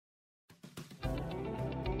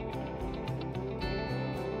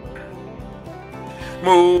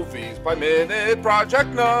Movies by Minute, project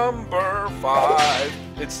number 5.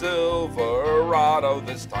 It's Silverado,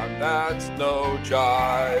 this time that's no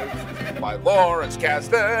jive. By Lawrence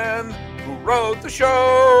Kasdan, who wrote the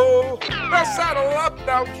show. Now saddle up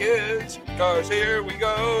now, kids, cause here we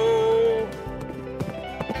go.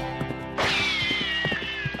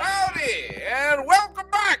 Howdy, and welcome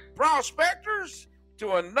back, prospectors,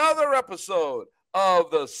 to another episode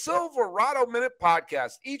of the Silverado Minute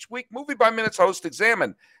Podcast. Each week, Movie by Minute's hosts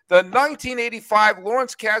examine the 1985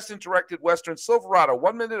 Lawrence Kasdan directed Western Silverado,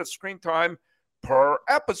 1 minute of screen time per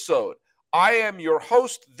episode. I am your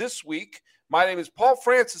host this week. My name is Paul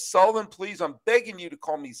Francis Sullivan. Please, I'm begging you to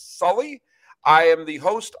call me Sully. I am the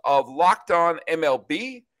host of Locked On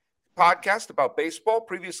MLB podcast about baseball.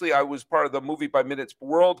 Previously, I was part of the Movie by Minute's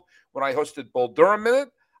world when I hosted Bull Durham Minute.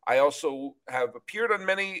 I also have appeared on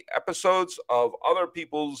many episodes of other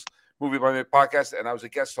people's Movie by Minute podcast, and I was a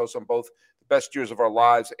guest host on both The Best Years of Our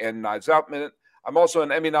Lives and Knives Out Minute. I'm also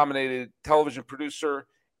an Emmy-nominated television producer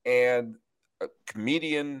and a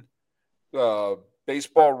comedian,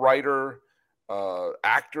 baseball writer,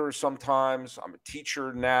 actor sometimes. I'm a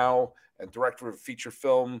teacher now and director of a feature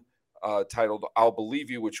film titled I'll Believe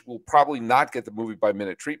You, which will probably not get the Movie by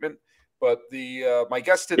Minute treatment. But my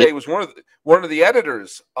guest today was one of the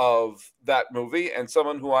editors of that movie, and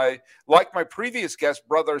someone who I, like my previous guest,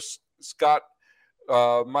 brother Scott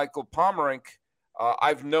Michael Pomerink,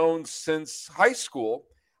 I've known since high school,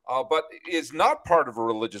 but is not part of a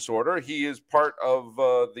religious order. He is part of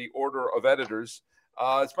the Order of Editors.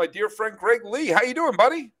 It's my dear friend Greg Lee. How you doing,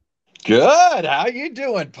 buddy? Good. How you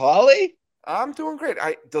doing, Paulie? I'm doing great.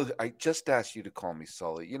 I just asked you to call me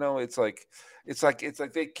Sully. You know, it's like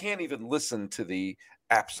they can't even listen to the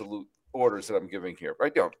absolute orders that I'm giving here. I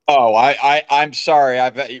don't. Oh, I'm sorry.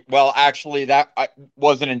 Actually, that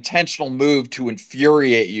was an intentional move to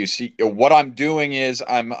infuriate you. See, what I'm doing is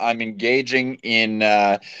I'm engaging in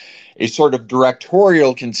a sort of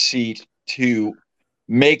directorial conceit to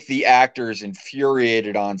make the actors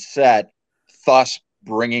infuriated on set, thus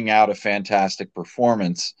bringing out a fantastic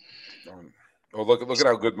performance. Oh, look at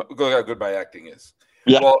how good my acting is.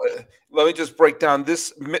 Yeah. Well, let me just break down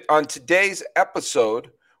this. On today's episode,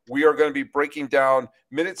 we are going to be breaking down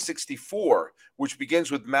minute 64, which begins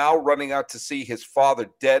with Mal running out to see his father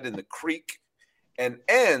dead in the creek and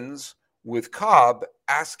ends with Cobb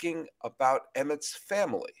asking about Emmett's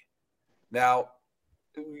family. Now,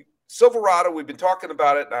 Silverado, we've been talking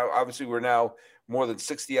about it. Now, obviously, we're now more than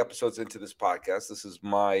 60 episodes into this podcast. This is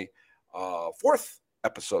my fourth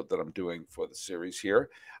episode that I'm doing for the series here.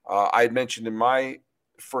 I had mentioned in my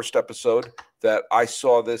first episode that I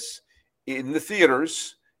saw this in the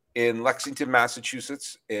theaters in Lexington,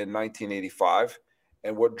 Massachusetts in 1985.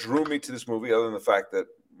 And what drew me to this movie, other than the fact that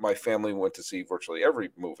my family went to see virtually every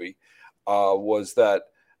movie, was that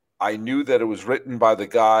I knew that it was written by the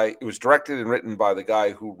guy, it was directed and written by the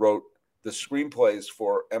guy who wrote the screenplays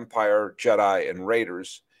for Empire, Jedi, and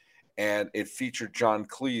Raiders. And it featured John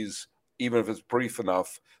Cleese, even if it's brief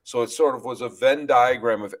enough. So it sort of was a Venn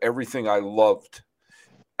diagram of everything I loved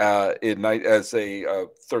as a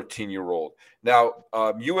 13-year-old. Now,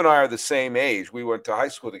 you and I are the same age. We went to high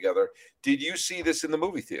school together. Did you see this in the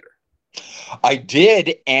movie theater? I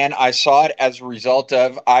did, and I saw it as a result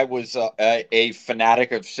of I was a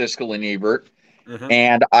fanatic of Siskel and Ebert,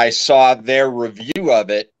 and I saw their review of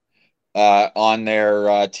it on their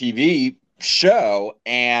TV show,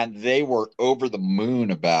 and they were over the moon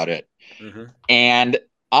about it. And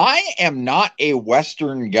I am not a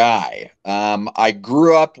Western guy. I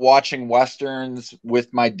grew up watching Westerns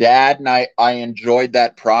with my dad, and I enjoyed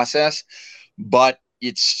that process, but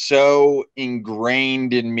it's so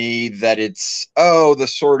ingrained in me that it's, the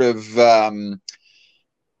sort of,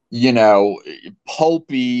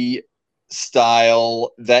 pulpy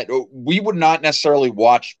style that we would not necessarily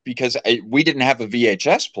watch because we didn't have a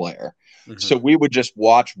VHS player. So we would just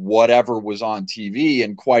watch whatever was on TV,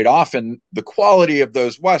 and quite often the quality of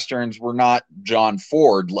those Westerns were not John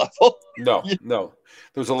Ford level. No. There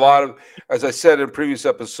was a lot of, as I said in a previous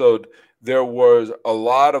episode, there was a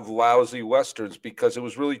lot of lousy Westerns because it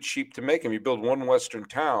was really cheap to make them. You build one Western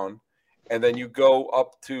town, and then you go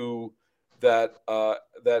up to that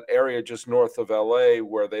area just north of LA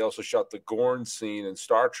where they also shot the Gorn scene in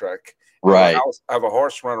Star Trek. Right. Have a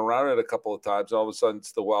horse run around it a couple of times. All of a sudden,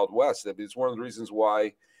 it's the Wild West. I mean, it's one of the reasons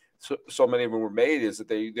why so many of them were made is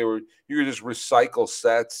that you could just recycle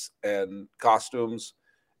sets and costumes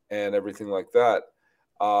and everything like that.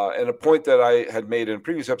 And a point that I had made in a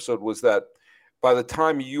previous episode was that by the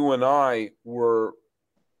time you and I were,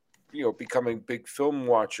 becoming big film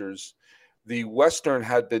watchers, the Western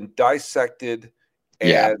had been dissected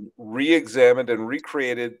and re-examined and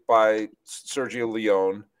recreated by Sergio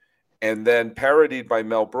Leone, and then parodied by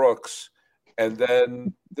Mel Brooks, and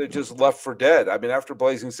then they're just left for dead. I mean, after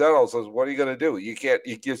Blazing Saddles, what are you going to do? You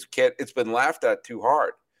just can't. It's been laughed at too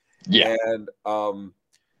hard. Yeah. And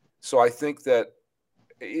so I think that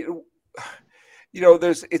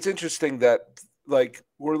it's interesting that like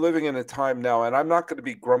we're living in a time now, and I'm not going to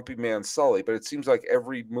be grumpy man Sully, but it seems like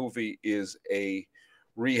every movie is a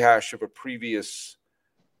rehash of a previous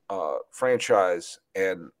franchise,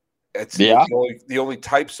 and it's the only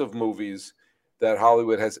types of movies that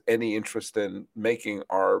Hollywood has any interest in making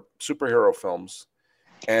are superhero films.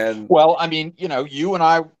 And well, I mean, you and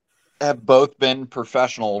I have both been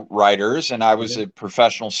professional writers, and I was a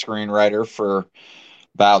professional screenwriter for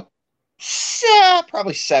about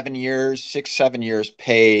probably 7 years, 6-7 years,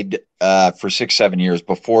 paid for 6-7 years.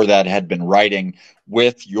 Before that, had been writing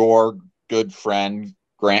with your good friend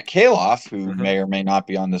Grant Kaloff, who may or may not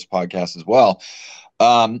be on this podcast as well.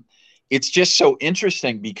 It's just so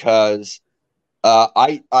interesting because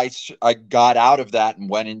I got out of that and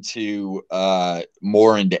went into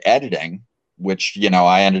more into editing, which,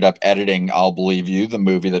 I ended up editing I'll Believe You, the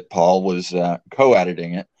movie that Paul was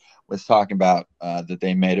co-editing it, was talking about that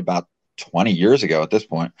they made about 20 years ago at this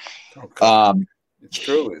point. Okay. It's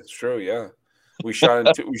true. Yeah. We shot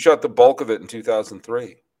the bulk of it in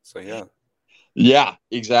 2003. So yeah. Yeah,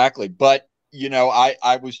 exactly. But,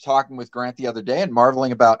 I was talking with Grant the other day and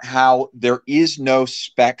marveling about how there is no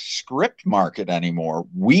spec script market anymore.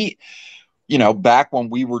 Back when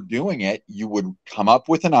we were doing it, you would come up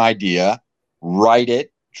with an idea, write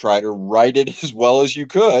it, try to write it as well as you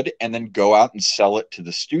could, and then go out and sell it to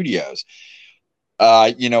the studios.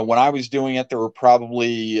 When I was doing it, there were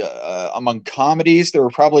probably, among comedies, there were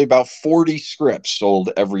probably about 40 scripts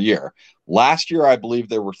sold every year. Last year, I believe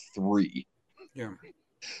there were 3. Yeah.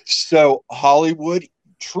 So Hollywood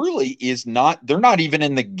truly they're not even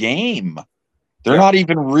in the game. They're not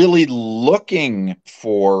even really looking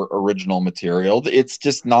for original material. It's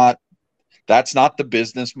just that's not the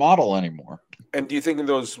business model anymore. And do you think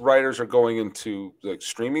those writers are going into the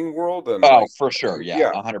streaming world? And for sure.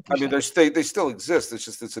 Yeah. 100%. I mean, they still exist. It's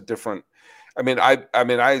just, it's a different,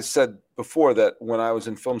 I said before that when I was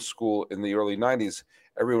in film school in the early 90s,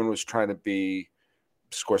 everyone was trying to be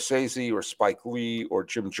Scorsese or Spike Lee or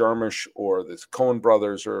Jim Jarmusch or the Coen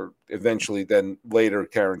brothers, or eventually then later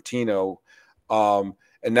Tarantino.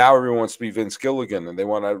 And now everyone wants to be Vince Gilligan, and they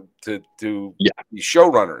want to be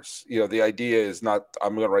showrunners. The idea is not,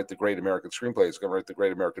 I'm going to write the great American screenplay. It's going to write the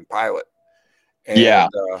great American pilot. And,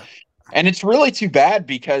 and it's really too bad,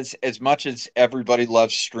 because as much as everybody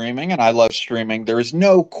loves streaming, and I love streaming, there is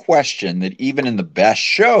no question that even in the best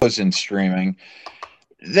shows in streaming,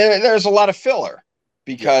 there's a lot of filler,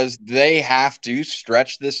 because they have to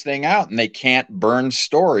stretch this thing out, and they can't burn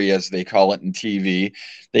story, as they call it in TV.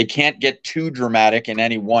 They can't get too dramatic in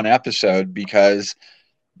any one episode, because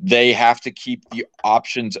they have to keep the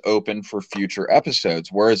options open for future episodes.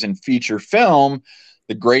 Whereas in feature film,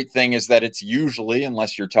 the great thing is that it's usually,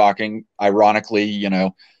 unless you're talking, ironically,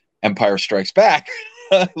 Empire Strikes Back,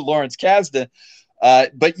 Lawrence Kasdan,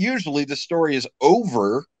 but usually the story is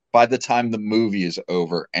over by the time the movie is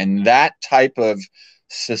over. And that type of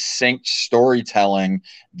succinct storytelling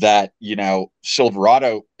that,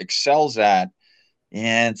 Silverado excels at,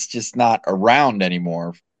 and it's just not around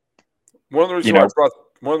anymore. One of the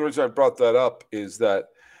reasons I brought that up is that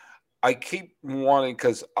I keep wanting,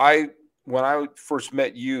 because when I first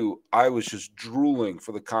met you, I was just drooling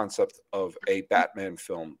for the concept of a Batman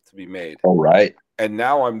film to be made. All right. And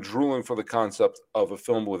now I'm drooling for the concept of a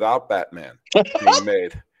film without Batman being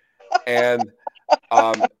made. And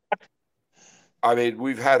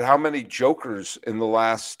we've had how many Jokers in the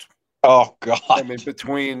last? Oh God!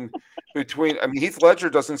 Between Heath Ledger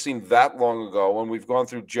doesn't seem that long ago, and we've gone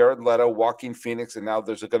through Jared Leto, Joaquin Phoenix, and now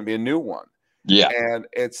there's going to be a new one. Yeah, and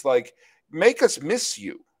it's like, make us miss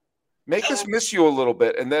you a little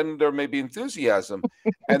bit, and then there may be enthusiasm,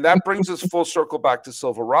 and that brings us full circle back to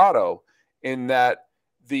Silverado, in that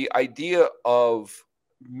the idea of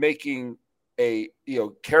making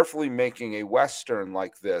carefully making a Western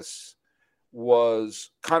like this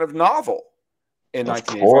was kind of novel in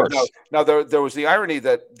 1985. Now there was the irony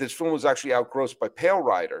that this film was actually outgrossed by Pale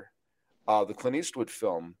Rider, the Clint Eastwood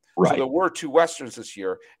film. Right. So there were 2 Westerns this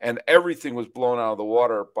year, and everything was blown out of the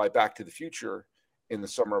water by Back to the Future in the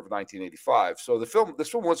summer of 1985. So this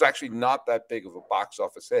film was actually not that big of a box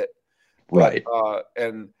office hit. Right.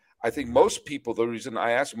 And I think most people, the reason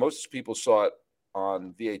I asked, most people saw it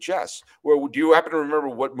on VHS. Well, do you happen to remember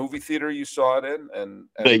what movie theater you saw it in? And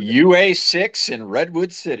the UA6 in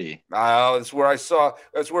Redwood City. That's where I saw.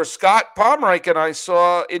 That's where Scott Pomrake and I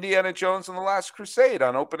saw Indiana Jones and the Last Crusade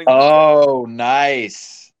on opening weekend. Oh,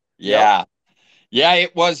 nice. Yeah. Yep. Yeah,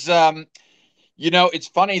 it was it's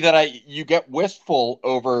funny that you get wistful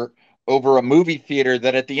over a movie theater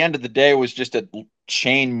that at the end of the day was just a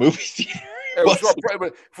chain movie theater. But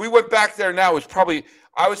if we went back there now, it's probably.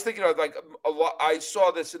 I was thinking of like a lot. I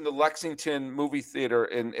saw this in the Lexington movie theater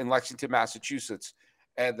in Lexington, Massachusetts,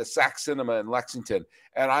 and the Sac Cinema in Lexington.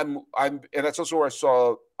 And and that's also where I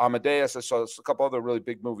saw Amadeus. I saw a couple other really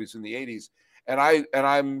big movies in the '80s. And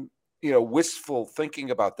I'm wistful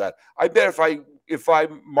thinking about that. I bet if I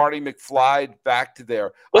Marty McFly back to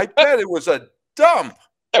there, I bet it was a dump.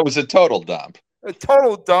 That was a total dump. A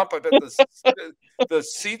total dump. I bet the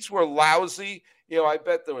seats were lousy. I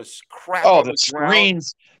bet there was crap. Oh, the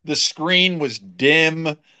screen was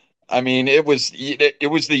dim. I mean, it was the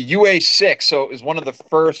UA6, so it was one of the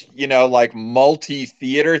first, like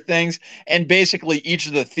multi-theater things. And basically each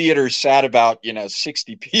of the theaters sat about,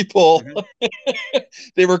 60 people. Mm-hmm.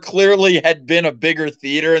 They were clearly had been a bigger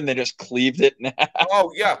theater and they just cleaved it in half.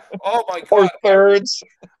 Oh, yeah. Oh, my God. Or thirds.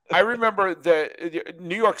 I remember that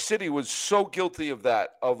New York City was so guilty of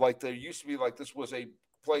that. Of like, there used to be like, this was a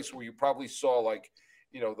place where you probably saw like,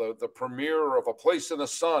 the premiere of A Place in the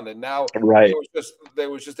Sun, and now right. They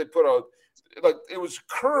put it was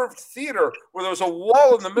curved theater where there was a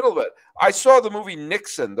wall in the middle of it. I saw the movie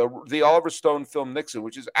Nixon, the Oliver Stone film Nixon,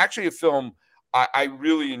 which is actually a film I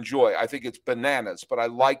really enjoy. I think it's bananas, but I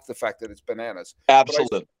like the fact that it's bananas.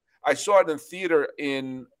 Absolutely. I saw it in theater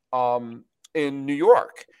in New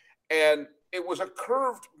York, and it was a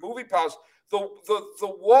curved movie palace. The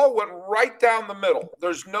wall went right down the middle.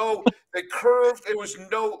 They curved. It was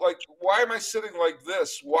no, like, why am I sitting like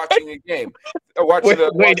this watching a game? Are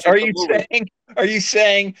you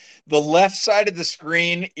saying the left side of the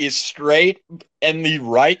screen is straight and the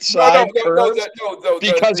right side curved?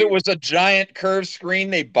 Because it was a giant curved screen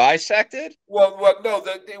they bisected? Well, no,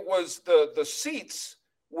 it was the seats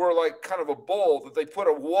were like kind of a bowl that they put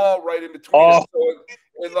a wall right in between. Oh.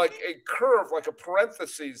 And like a curve, like a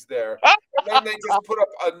parentheses there. And then they just put up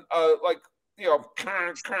like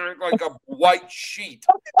a white sheet.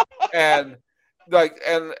 And then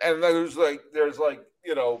there's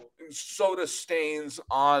soda stains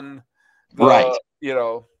on the, right.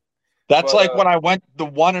 That's like when I went, the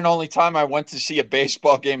one and only time I went to see a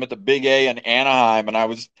baseball game at the Big A in Anaheim, and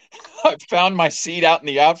I found my seat out in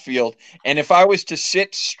the outfield. And if I was to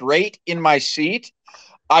sit straight in my seat,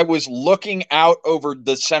 I was looking out over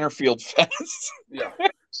the center field fence. Yeah.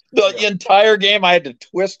 The entire game, I had to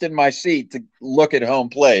twist in my seat to look at home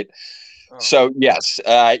plate. Oh. So yes,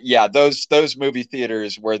 those movie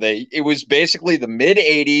theaters where it was basically the mid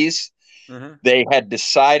 '80s. Mm-hmm. They had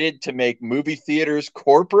decided to make movie theaters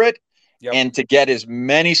corporate and to get as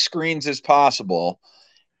many screens as possible.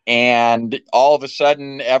 And all of a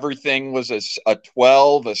sudden, everything was a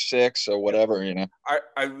 12, a 6, or whatever,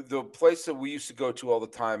 The place that we used to go to all the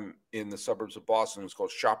time in the suburbs of Boston was called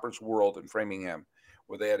Shoppers World in Framingham,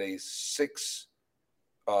 where they had a 6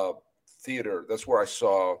 theater. That's where I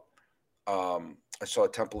saw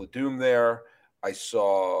Temple of Doom there. I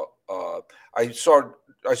saw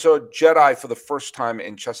Jedi for the first time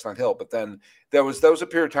in Chestnut Hill, but then that was a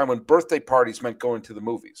period of time when birthday parties meant going to the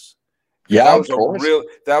movies. Yeah,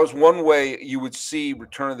 that was one way you would see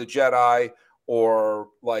Return of the Jedi or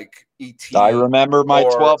like E.T. I remember my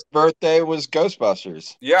 12th birthday was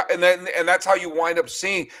Ghostbusters. Yeah, and that's how you wind up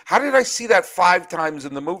seeing. How did I see that 5 times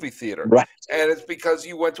in the movie theater? Right. And it's because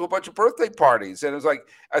you went to a bunch of birthday parties. And it was like,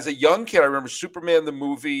 as a young kid, I remember Superman the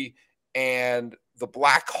movie and The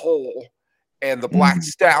Black Hole and The Black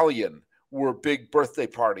Stallion were big birthday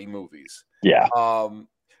party movies. Yeah.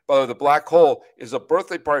 By the way, The Black Hole is a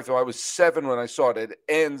birthday party film. I was 7 when I saw it. It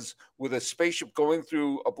ends with a spaceship going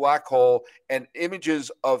through a black hole and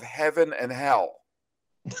images of heaven and hell.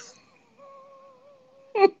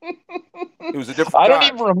 It was a different time. I don't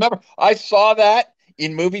even remember. I saw that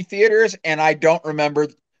in movie theaters, and I don't remember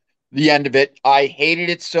the end of it. I hated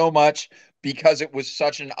it so much because it was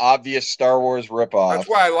such an obvious Star Wars ripoff. That's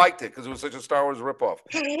why I liked it, because it was such a Star Wars ripoff.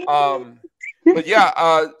 But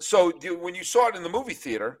yeah, so when you saw it in the movie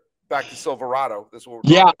theater, back to Silverado, this is what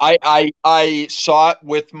we're talking about. I saw it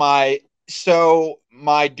with my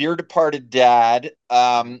dear departed dad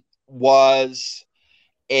was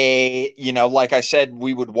like I said,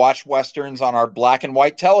 we would watch Westerns on our black and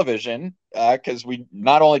white television because we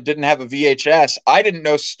not only didn't have a VHS, I didn't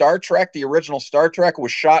know Star Trek, the original Star Trek,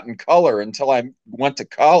 was shot in color until I went to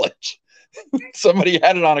college. Somebody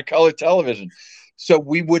had it on a color television. So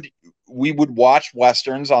we would watch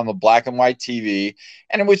westerns on the black and white TV,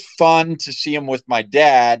 and it was fun to see them with my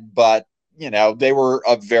dad, but they were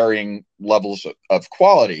of varying levels of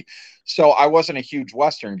quality. So I wasn't a huge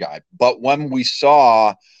western guy. But when we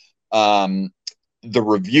saw the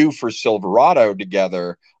review for Silverado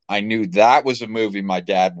together, I knew that was a movie my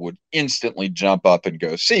dad would instantly jump up and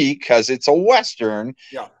go see because it's a western,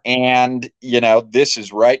 Yeah. and this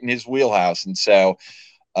is right in his wheelhouse. And so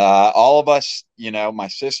all of us, my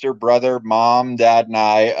sister, brother, mom, dad, and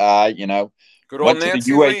I, Good old went to the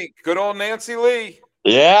Nancy UA. Lee. Good old Nancy Lee.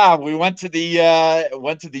 Yeah, we went to the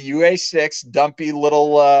UA6 dumpy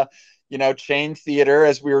little chain theater,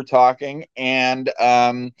 as we were talking, and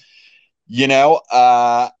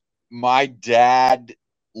my dad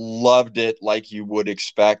loved it like you would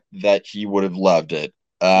expect that he would have loved it.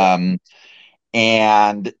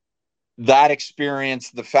 And that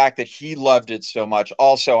experience, the fact that he loved it so much,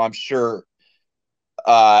 also, I'm sure,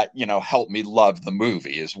 helped me love the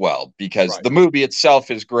movie as well, because the movie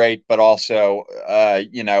itself is great, but also,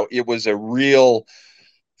 it was a real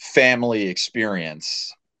family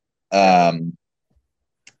experience. And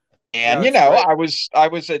I was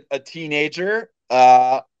a teenager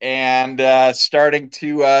and starting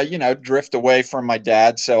to drift away from my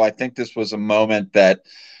dad. So I think this was a moment that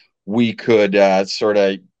we could sort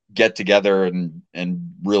of get together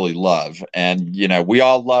and really love. And we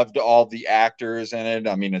all loved all the actors in it.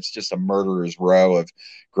 I mean, it's just a murderer's row of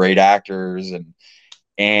great actors,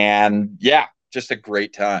 and yeah, just a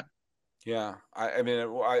great time. Yeah, I mean,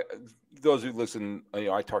 those who listen,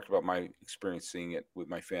 I talked about my experience seeing it with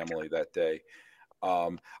my family that day.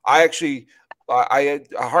 I had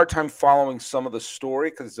a hard time following some of the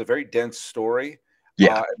story because it's a very dense story.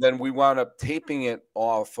 Yeah. Then we wound up taping it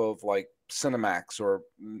off of like Cinemax or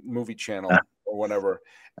Movie Channel or whatever,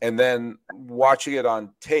 and then watching it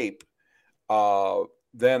on tape.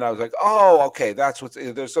 Then I was like, oh, okay, that's what's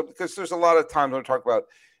because there's a lot of times when I talk about,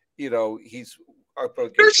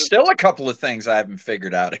 there's still a couple of things I haven't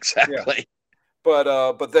figured out exactly. Yeah.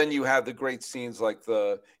 But then you have the great scenes like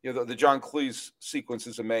the John Cleese sequence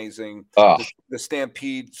is amazing. Oh. The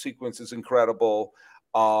Stampede sequence is incredible.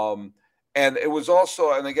 And it was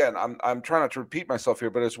also, and again, I'm trying not to repeat myself here,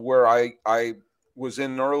 but it's where I was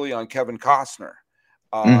in early on Kevin Costner,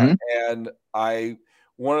 and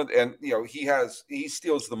he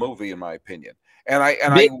steals the movie in my opinion, and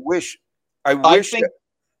I wish.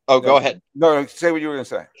 Go ahead. No, say what you were going to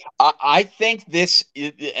say. I think this,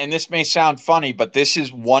 and this may sound funny, but this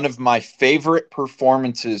is one of my favorite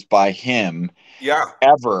performances by him.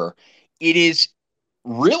 Ever. It is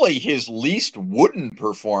really his least wooden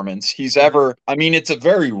performance he's ever. I mean, it's a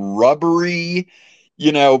very rubbery,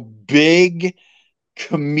 big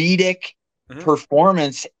comedic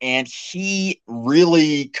performance, and he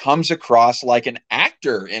really comes across like an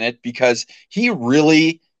actor in it because he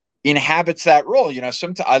really inhabits that role.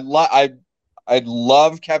 Sometimes I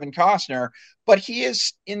love Kevin Costner, but he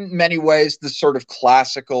is in many ways the sort of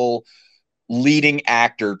classical leading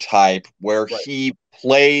actor type where he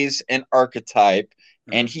plays an archetype,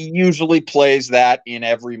 and he usually plays that in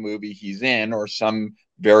every movie he's in or some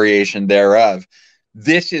variation thereof.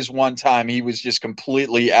 This is one time he was just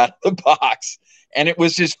completely out of the box, and it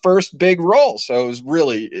was his first big role. So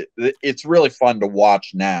it's really fun to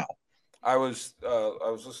watch now. I was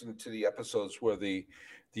listening to the episodes where the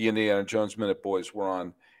Indiana Jones Minute Boys were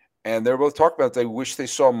on, and they were both talking about they wish they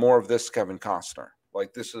saw more of this Kevin Costner.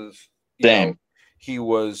 Like, this is he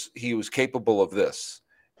was capable of this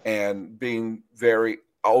and being very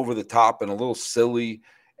over the top and a little silly.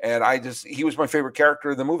 And he was my favorite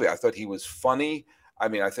character in the movie. I thought he was funny. I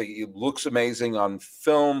mean, I think he looks amazing on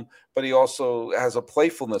film, but he also has a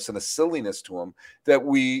playfulness and a silliness to him that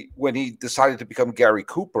when he decided to become Gary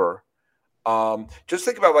Cooper, just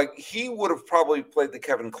think about, like, he would have probably played the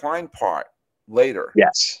Kevin Kline part later.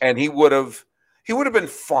 Yes. And he would have been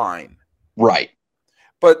fine. Right.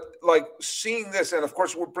 But like seeing this, and of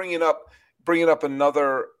course we're bringing up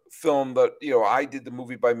another film that, I did the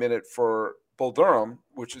movie by minute for Bull Durham,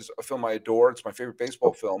 which is a film I adore. It's my favorite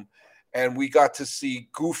baseball film. And we got to see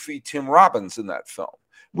goofy Tim Robbins in that film.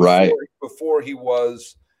 Before he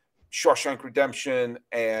was Shawshank Redemption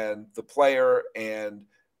and The Player and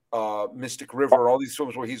Mystic River, all these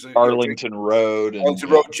films where he's Arlington Road,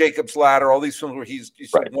 Jacob's Ladder, all these films where he's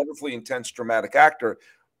a wonderfully intense, dramatic actor.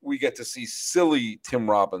 We get to see silly Tim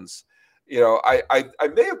Robbins. I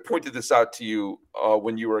may have pointed this out to you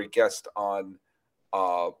when you were a guest on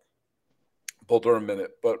Bull Durham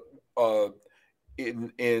Minute, but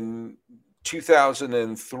in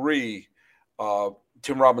 2003,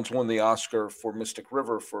 Tim Robbins won the Oscar for Mystic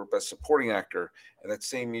River for Best Supporting Actor, and that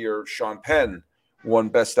same year, Sean Penn won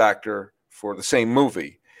Best Actor for the same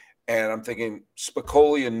movie. And I'm thinking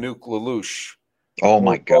Spicoli and Nuke LaLoosh. Oh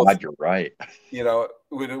my God, you're right. You know,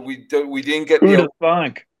 we didn't get Who'd have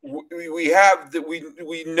thunk? We have that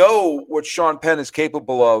we know what Sean Penn is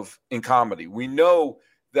capable of in comedy. We know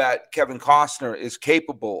that Kevin Costner is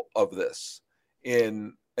capable of this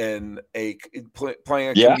in playing a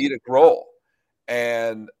comedic role.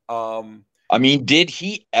 And I mean, did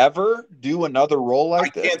he ever do another role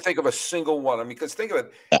like this? I can't think of a single one. I mean, because think of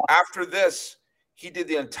it. After this, he did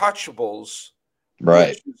The Untouchables, right?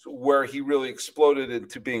 Which is where he really exploded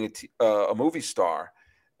into being a movie star.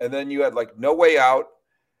 And then you had like No Way Out.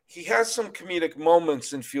 He has some comedic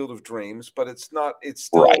moments in Field of Dreams, but it's not. It's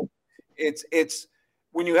still. Right. It's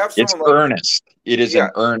when you have someone. It's like, earnest. It is an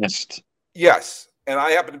earnest. Yes, and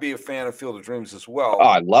I happen to be a fan of Field of Dreams as well. Oh,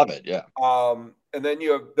 I love it. Yeah. And then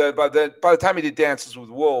you have by the time he did Dances with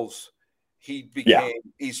Wolves, he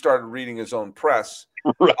started reading his own press.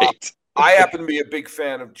 Right. I happen to be a big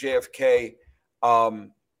fan of JFK.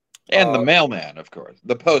 And the mailman, of course,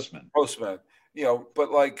 the postman. Postman,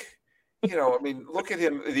 but like, I mean, look at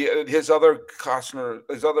him. His other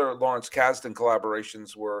Lawrence Kasdan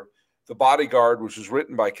collaborations were The Bodyguard, which was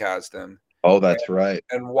written by Kasdan. Oh, that's right.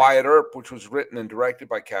 And Wyatt Earp, which was written and directed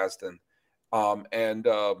by Kasdan.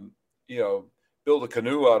 Build a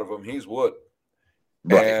canoe out of him. He's wood.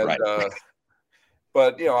 Right.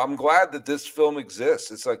 But I'm glad that this film exists.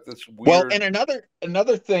 It's like this weird. Well, and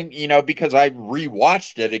another thing, because I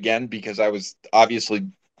rewatched it again because I was obviously,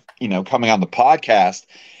 coming on the podcast,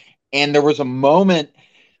 and there was a moment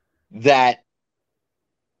that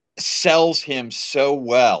sells him so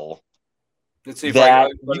well. Let's see if I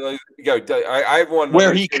have one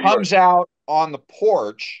where he comes out on the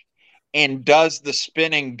porch and does the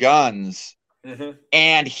spinning guns. Mm-hmm.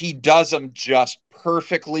 And he does them just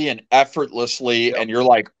perfectly and effortlessly. Yep. And you're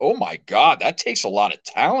like, oh my God, that takes a lot of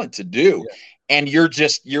talent to do. Yeah. And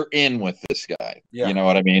you're in with this guy. Yeah. You know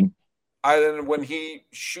what I mean? And when he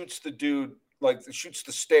shoots the dude, shoots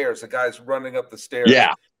the stairs, the guy's running up the stairs.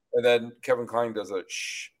 Yeah. And then Kevin Kline does a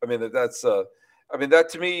shh. I mean, that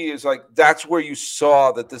to me is like, that's where you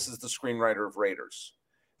saw that this is the screenwriter of Raiders.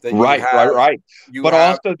 Right. But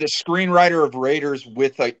also the screenwriter of Raiders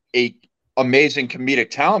with a amazing comedic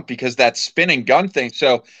talent, because that spinning gun thing.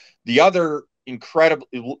 So the other incredible,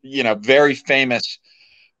 very famous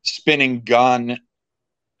spinning gun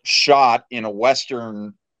shot in a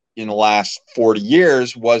Western in the last 40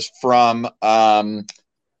 years was from Wyatt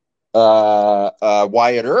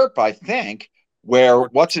Earp, I think, where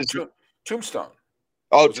what's his Tombstone.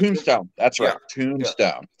 Oh, Tombstone. That's right. Yeah.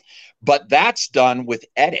 Tombstone. Yeah. But that's done with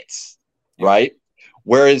edits, right?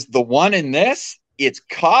 Whereas the one in this, it's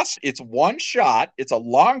one shot, it's a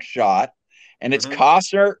long shot, and it's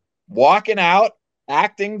Costner walking out,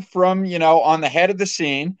 acting from, on the head of the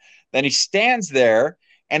scene. Then he stands there,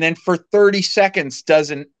 and then for 30 seconds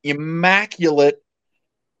does an immaculate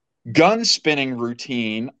gun spinning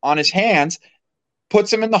routine on his hands,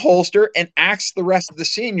 puts him in the holster, and acts the rest of the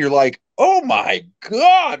scene. You're like, oh my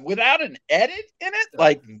God, without an edit in it?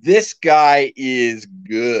 Like, this guy is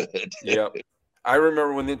good. Yeah. I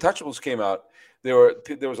remember when The Untouchables came out, there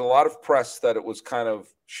was a lot of press that it was kind of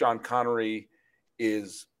Sean Connery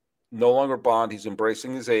is no longer Bond. He's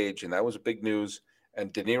embracing his age, and that was big news.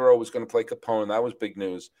 And De Niro was going to play Capone. That was big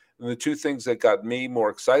news. And the two things that got me more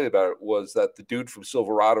excited about it was that the dude from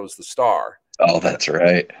Silverado is the star. Oh, that's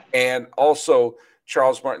right. And also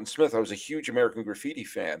Charles Martin Smith. I was a huge American Graffiti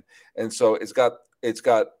fan, and so it's got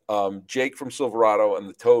Jake from Silverado and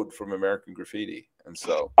the Toad from American Graffiti. And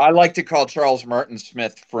so I like to call Charles Martin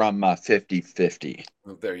Smith from 50/50.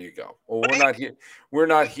 There you go. Well, we're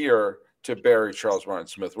not here to bury Charles Martin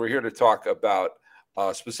Smith. We're here to talk about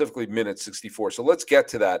specifically minute 64. So let's get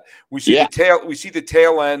to that. We see the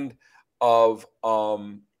tail end of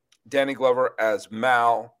Danny Glover as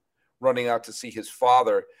Mal running out to see his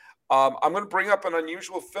father. I'm going to bring up an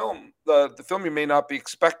unusual film, the film you may not be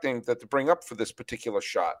expecting to bring up for this particular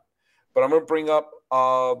shot. But I'm going to bring up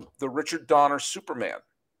the Richard Donner Superman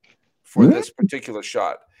for this particular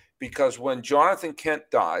shot, because when Jonathan Kent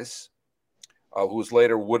dies, who was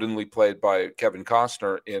later woodenly played by Kevin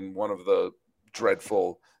Costner in one of the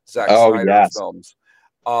dreadful Zack Snyder films.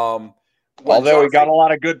 Although he got a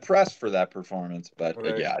lot of good press for that performance, but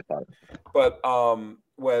yeah, I thought. But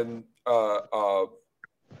when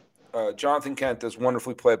Jonathan Kent is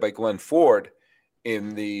wonderfully played by Glenn Ford in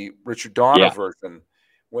the Richard Donner version.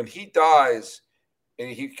 When he dies, and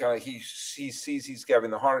he sees he's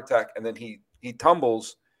having the heart attack, and then he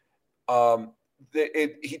tumbles.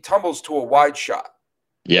 He tumbles to a wide shot.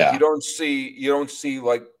 Yeah, you don't see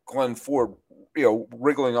like Glenn Ford,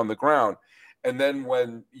 wriggling on the ground, And then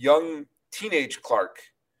when young teenage Clark,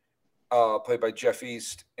 played by Jeff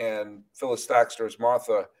East, and Phyllis Thaxter as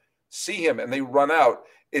Martha, see him and they run out,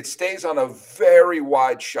 it stays on a very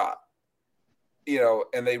wide shot,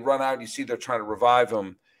 and they run out and you see they're trying to revive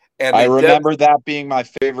him. And I remember that being my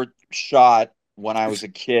favorite shot when I was a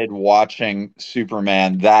kid watching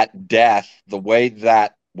Superman. That death, the way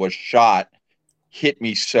that was shot, hit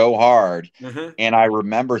me so hard. Mm-hmm. And I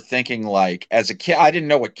remember thinking, like, as a kid, I didn't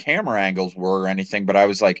know what camera angles were or anything, but I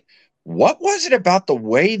was like, what was it about the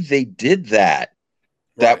way they did that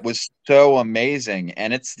that was so amazing?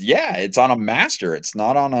 And it's on a master. It's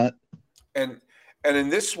not on a. And in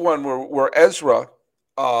this one where Ezra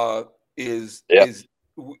is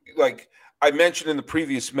like I mentioned in the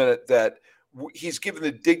previous minute that he's given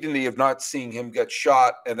the dignity of not seeing him get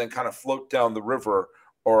shot and then kind of float down the river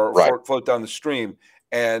or float down the stream.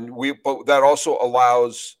 And but that also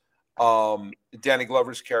allows Danny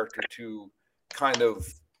Glover's character to kind of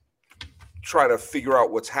try to figure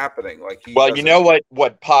out what's happening. Like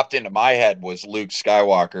what popped into my head was Luke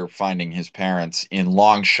Skywalker finding his parents in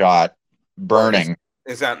long shot burning.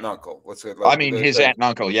 His aunt and uncle. His aunt and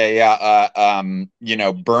uncle.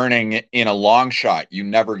 Burning in a long shot. You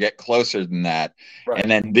never get closer than that. Right. And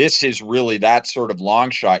then this is really that sort of long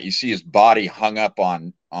shot. You see his body hung up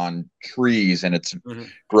on trees, and it's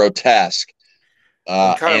grotesque.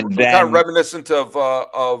 Kind of reminiscent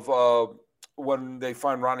of when they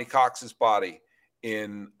find Ronnie Cox's body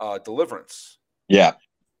in Deliverance. Yeah.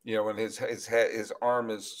 When his arm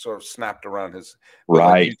is sort of snapped around his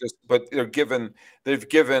right. But they've given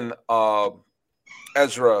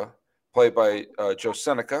Ezra, played by Joe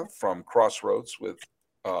Seneca from Crossroads with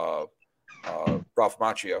Ralph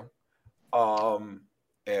Macchio,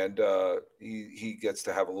 and he gets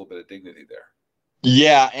to have a little bit of dignity there.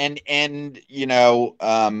 Yeah, and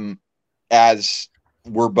as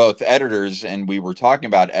we're both editors and we were talking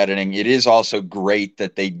about editing, it is also great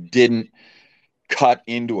that they didn't cut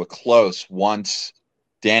into a close once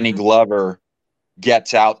Danny Glover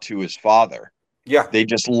gets out to his father. Yeah. They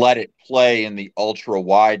just let it play in the ultra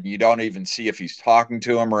wide. You don't even see if he's talking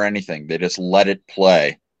to him or anything. They just let it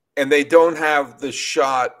play. And they don't have the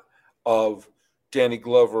shot of Danny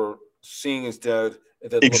Glover seeing his dad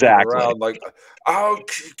and then exactly looking around like, I'll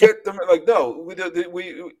get them. Like, no,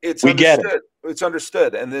 it's understood. Get it. It's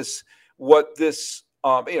understood. And of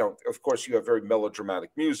course you have very melodramatic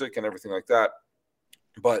music and everything like that.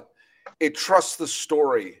 But it trusts the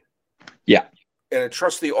story, and it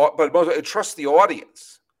trusts the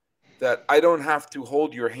audience that I don't have to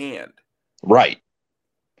hold your hand. Right.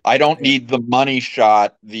 I don't need the money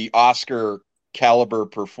shot, the Oscar caliber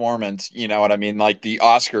performance. You know what I mean? Like the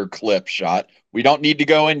Oscar clip shot. We don't need to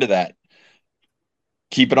go into that.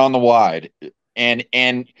 Keep it on the wide. And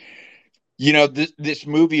this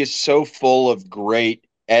movie is so full of great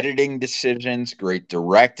editing decisions, great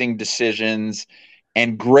directing decisions.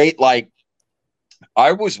 And great,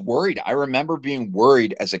 I was worried. I remember being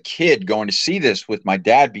worried as a kid going to see this with my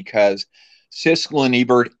dad because Siskel and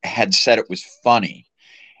Ebert had said it was funny.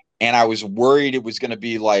 And I was worried it was going to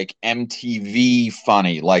be like MTV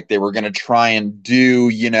funny. Like they were going to try and do,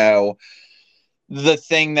 the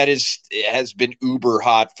thing that has been uber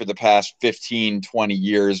hot for the past 15, 20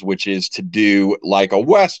 years, which is to do like a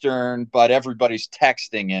Western, but everybody's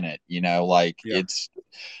texting in it, it's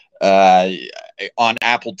on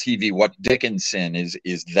Apple TV. What Dickinson is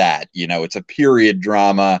that? It's a period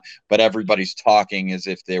drama, but everybody's talking as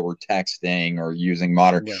if they were texting or using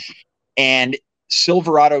modern. Yeah. And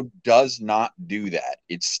Silverado does not do that.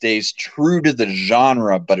 It stays true to the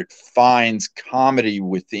genre, but it finds comedy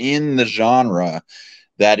within the genre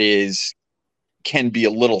that can be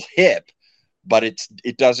a little hip, but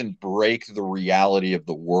it doesn't break the reality of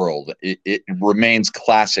the world. It remains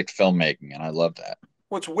classic filmmaking, and I love that.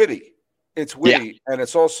 Well, it's witty. It's witty, and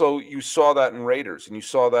it's also, you saw that in Raiders, and you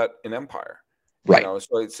saw that in Empire. Right.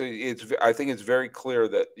 So it's I think it's very clear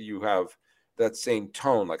that you have that same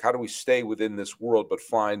tone. Like, how do we stay within this world but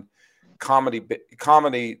find comedy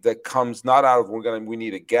that comes not out of we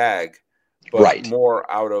need a gag, but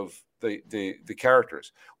more out of the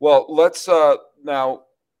characters. Well, let's now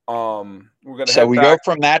we're going to we go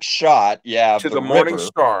from that shot to the Morning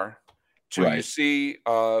Star to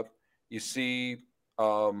you see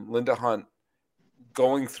Linda Hunt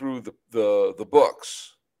going through the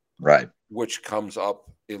books, right, which comes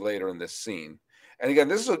up later in this scene. And again,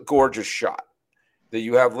 this is a gorgeous shot that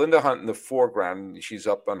you have Linda Hunt in the foreground. She's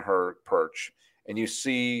up on her perch, and you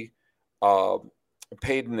see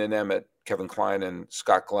Peyton and Emmett, Kevin Kline and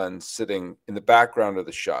Scott Glenn sitting in the background of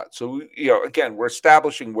the shot. So, again, we're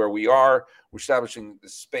establishing where we are. We're establishing the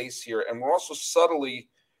space here, and we're also subtly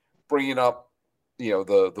bringing up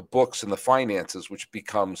the books and the finances, which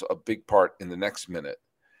becomes a big part in the next minute.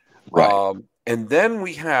 Right. And then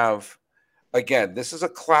we have, again, this is a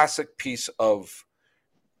classic piece of,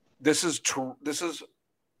 this is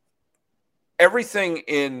everything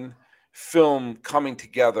in film coming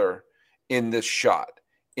together in this shot,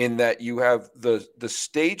 in that you have the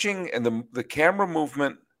staging and the camera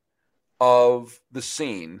movement of the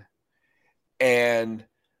scene and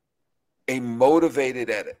a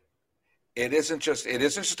motivated edit. It isn't just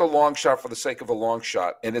a long shot for the sake of a long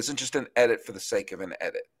shot. It isn't just an edit for the sake of an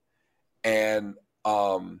edit. And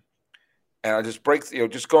I just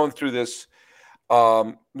just going through this.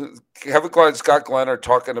 Kevin Kline and Scott Glenn are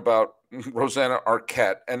talking about Rosanna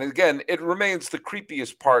Arquette, and again, it remains the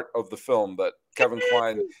creepiest part of the film that Kevin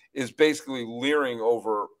Kline is basically leering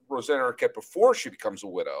over Rosanna Arquette before she becomes a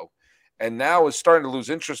widow, and now is starting to lose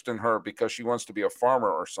interest in her because she wants to be a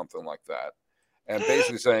farmer or something like that, and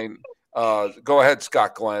basically saying, "Go ahead,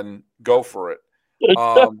 Scott Glenn, go for it."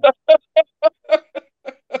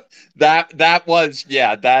 That was,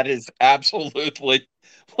 that is absolutely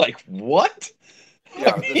like, what?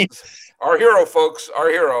 Yeah, this is our hero, folks. Our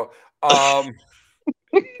hero.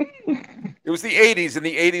 It was the 80s, and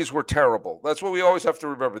the 80s were terrible. That's what we always have to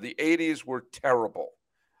remember. The 80s were terrible.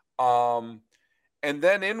 And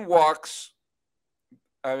then in walks,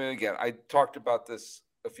 I mean, again, I talked about this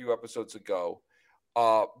a few episodes ago.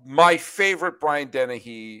 My favorite Brian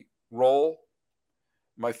Dennehy role,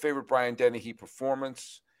 my favorite Brian Dennehy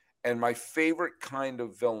performance, and my favorite kind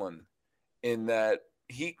of villain, in that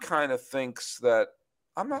he kind of thinks that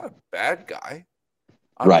I'm not a bad guy.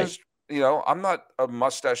 I'm just, I'm not a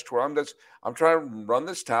mustache twirler. I'm trying to run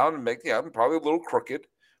this town and I'm probably a little crooked,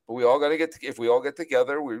 but we all got to if we all get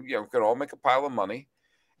together, we can all make a pile of money.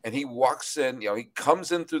 And he walks in, he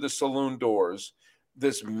comes in through the saloon doors,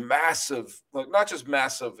 this massive, like, not just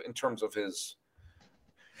massive in terms of his,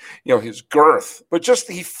 his girth, but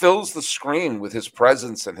just he fills the screen with his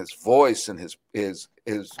presence and his voice and his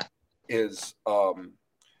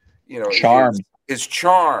charm. His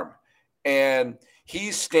charm. And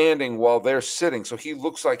he's standing while they're sitting, so he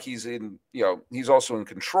looks like he's in, he's also in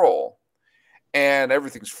control, and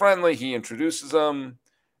everything's friendly. He introduces them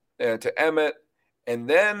to Emmett, and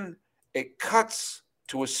then it cuts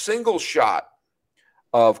to a single shot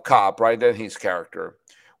of Cobb, Brian Dennehy's character,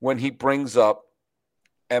 when he brings up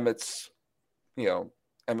Emmett's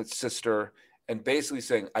sister, and basically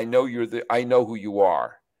saying, I know who you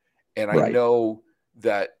are, and I know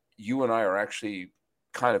that you and I are actually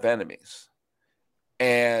kind of enemies.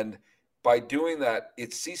 And by doing that,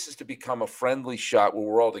 it ceases to become a friendly shot where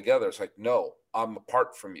we're all together. It's like, no, I'm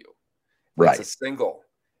apart from you. Right. It's a single.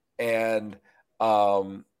 And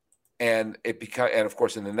it becomes, and of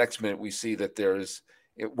course, in the next minute, we see that there's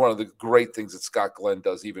one of the great things that Scott Glenn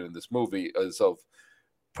does, even in this movie, is of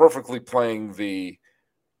perfectly playing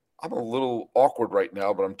I'm a little awkward right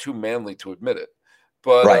now, but I'm too manly to admit it.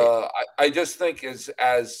 But I just think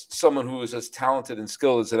as someone who is as talented and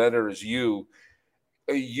skilled as an editor as you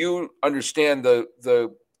understand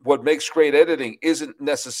the what makes great editing isn't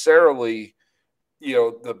necessarily,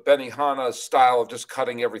 the Benihana style of just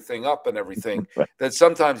cutting everything up and everything. That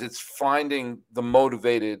sometimes it's finding the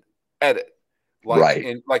motivated edit,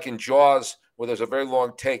 like in Jaws, where there's a very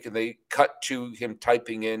long take and they cut to him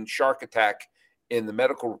typing in shark attack in the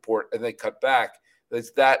medical report, and they cut back.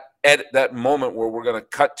 There's that edit, that moment where we're going to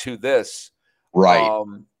cut to this. That's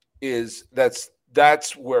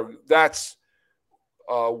where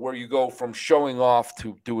you go from showing off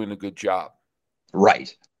to doing a good job.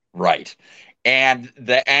 Right. And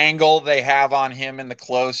the angle they have on him in the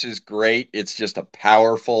close is great. It's just a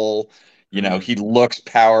powerful, he looks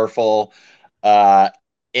powerful.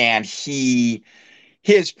 And his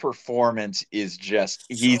performance is just,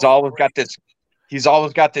 he's always got this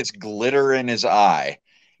glitter in his eye.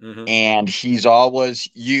 Mm-hmm. And he's always,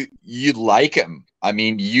 you like him. I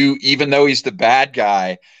mean, even though he's the bad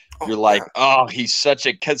guy, you're like, oh, he's such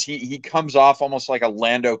a, because he comes off almost like a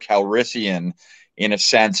Lando Calrissian in a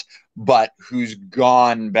sense, but who's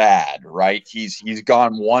gone bad, right? He's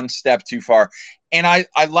gone one step too far. And I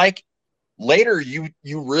like, later you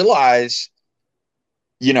realize,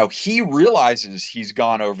 he realizes he's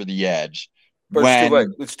gone over the edge. But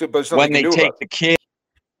it's too late. When they take the kid,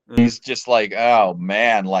 he's just like, oh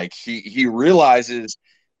man, like he realizes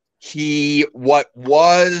what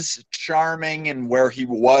was charming and where he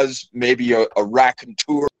was maybe a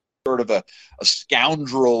raconteur, sort of a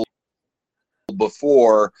scoundrel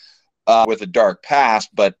before, with a dark past,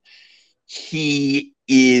 but he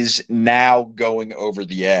is now going over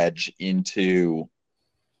the edge into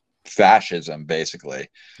fascism, basically.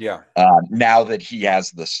 Yeah. Now that he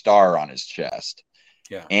has the star on his chest.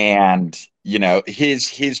 Yeah. And, you know,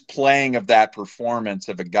 his playing of that performance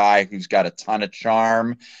of a guy who's got a ton of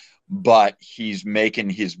charm, but he's making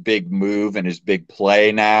his big move and his big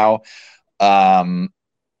play now.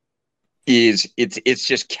 It's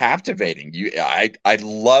just captivating. I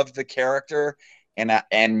love the character,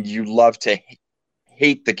 and you love to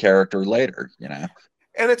hate the character later, you know.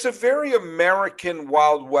 And it's a very American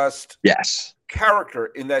Wild West Yes. character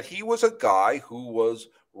in that he was a guy who was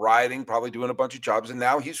riding, probably doing a bunch of jobs, and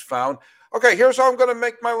now he's found, okay, here's how I'm going to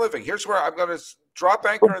make my living. Here's where I'm going to drop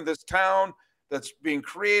anchor in this town that's being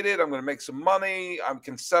created. I'm going to make some money. I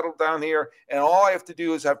can settle down here, and all I have to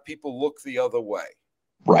do is have people look the other way.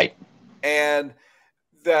 Right. And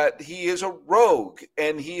that he is a rogue,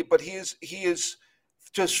 and he is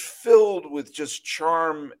just filled with just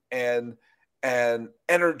charm and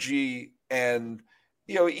energy, and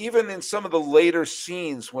you know, even in some of the later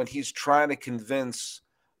scenes when he's trying to convince,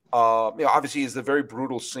 you know, obviously is the very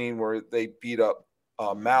brutal scene where they beat up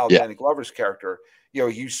Mal, Danny Glover's character. You know,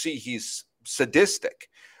 you see he's sadistic,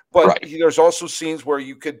 but there's also scenes where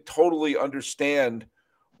you could totally understand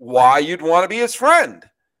why you'd want to be his friend.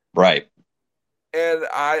 Right. And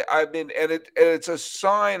I mean, and it's a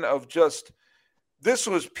sign of just, this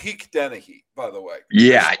was peak Dennehy, by the way.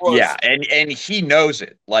 Yeah, yeah. And he knows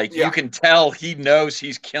it. Like, you can tell he knows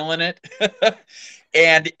he's killing it.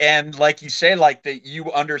 and like you say, like, that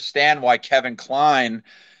you understand why Kevin Kline,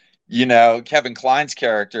 you know, Kevin Kline's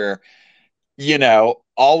character, you know,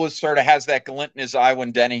 always sort of has that glint in his eye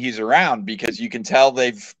when Dennehy's around, because you can tell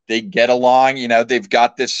they get along, you know, they've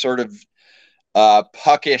got this sort of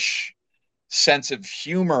puckish sense of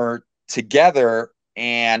humor together,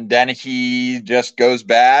 and then he just goes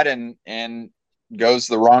bad and goes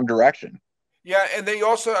the wrong direction. Yeah, and they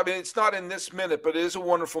also, I mean, it's not in this minute, but it is a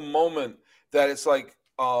wonderful moment that it's like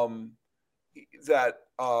that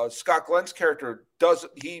Scott Glenn's character does,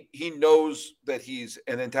 he knows that he's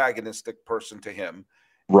an antagonistic person to him.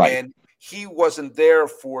 Right. And he wasn't there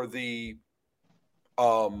for the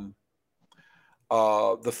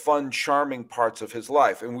fun, charming parts of his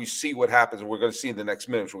life. And we see what happens, and we're going to see in the next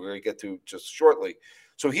minute, which we're going to get to just shortly.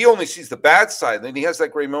 So he only sees the bad side. And then he has that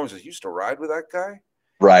great moment. He says, "You used to ride with that guy?"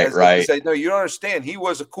 Right, right. Say, no, you don't understand. He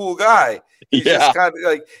was a cool guy. He's just kind of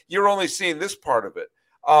like, you're only seeing this part of it.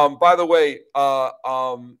 By the way,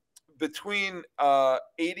 between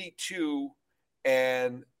 82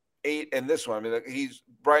 and 8 and this one, I mean,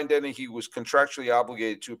 Brian Dennehy, he was contractually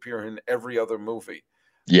obligated to appear in every other movie.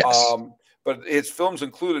 Yes. But his films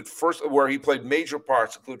included where he played major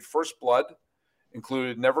parts, included First Blood,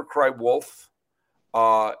 included Never Cry Wolf,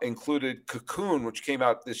 included Cocoon, which came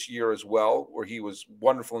out this year as well, where he was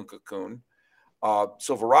wonderful in Cocoon.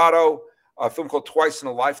 Silverado, a film called Twice in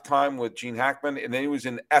a Lifetime with Gene Hackman, and then he was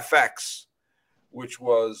in FX, which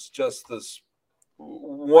was just this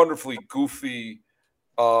wonderfully goofy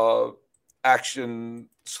action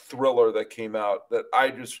thriller that came out that I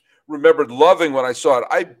just remembered loving when I saw it.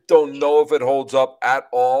 I don't know if it holds up at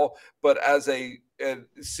all, but as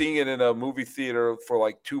seeing it in a movie theater for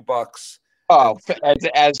like $2. Oh,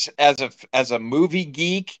 as a movie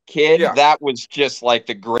geek kid, that was just like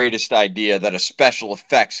the greatest idea, that a special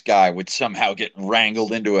effects guy would somehow get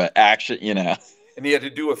wrangled into an action, you know. And he had to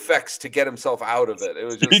do effects to get himself out of it. It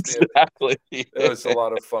was just exactly. It was a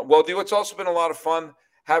lot of fun. Well, it's also been a lot of fun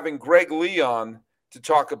having Greg Lee on to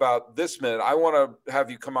talk about this minute. I want to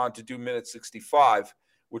have you come on to do minute 65,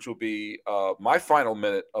 which will be my final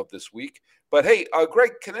minute of this week. But hey,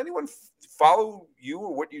 Greg, can anyone follow you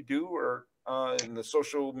or what you do, or in the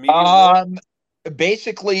social media?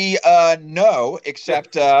 Basically, no,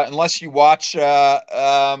 except unless you watch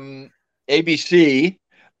ABC.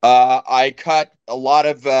 I cut a lot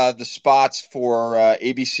of the spots for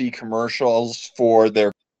ABC commercials for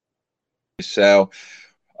their. So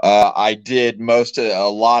I did most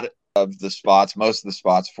of the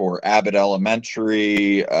spots for Abbott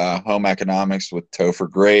Elementary, Home Economics with Topher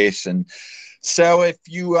Grace. And so if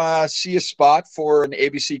you see a spot for an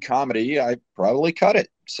ABC comedy, I probably cut it.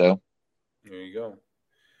 So there you go.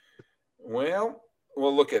 Well,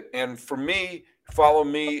 look at, and for me, follow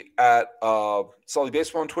me at Sully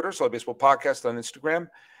Baseball on Twitter, Sully Baseball Podcast on Instagram,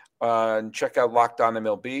 and check out Locked On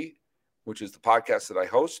MLB, which is the podcast that I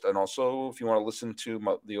host. And also, if you want to listen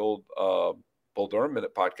to the old Bull Durham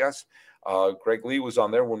Minute podcast, Greg Lee was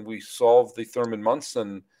on there when we solved the Thurman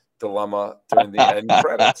Munson dilemma during the end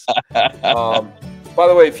credits. By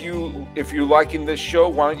the way, if you're liking this show,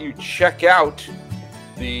 why don't you check out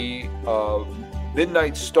the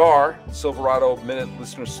Midnight Star Silverado Minute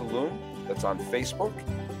Listener Saloon? That's on Facebook.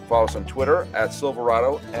 Follow us on Twitter at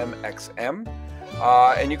Silverado MXM.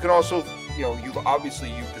 And you can also, you've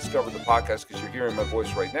discovered the podcast because you're hearing my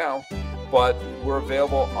voice right now. But we're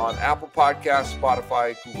available on Apple Podcasts,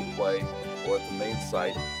 Spotify, Google Play, or at the main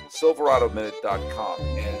site, SilveradoMinute.com.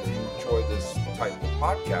 And if you enjoy this type of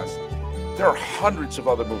podcast, there are hundreds of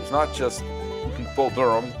other movies, not just Bull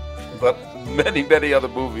Durham, but many, many other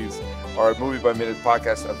movies are Movie by Minute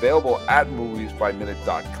podcast available at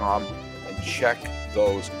moviesbyminute.com, and check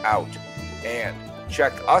those out. And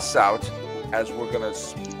check us out as we're going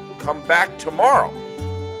to come back tomorrow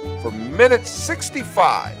for minute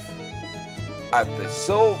 65 at the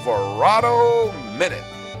Silverado Minute.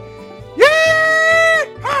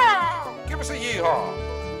 Yeehaw! Give us a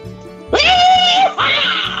yeehaw.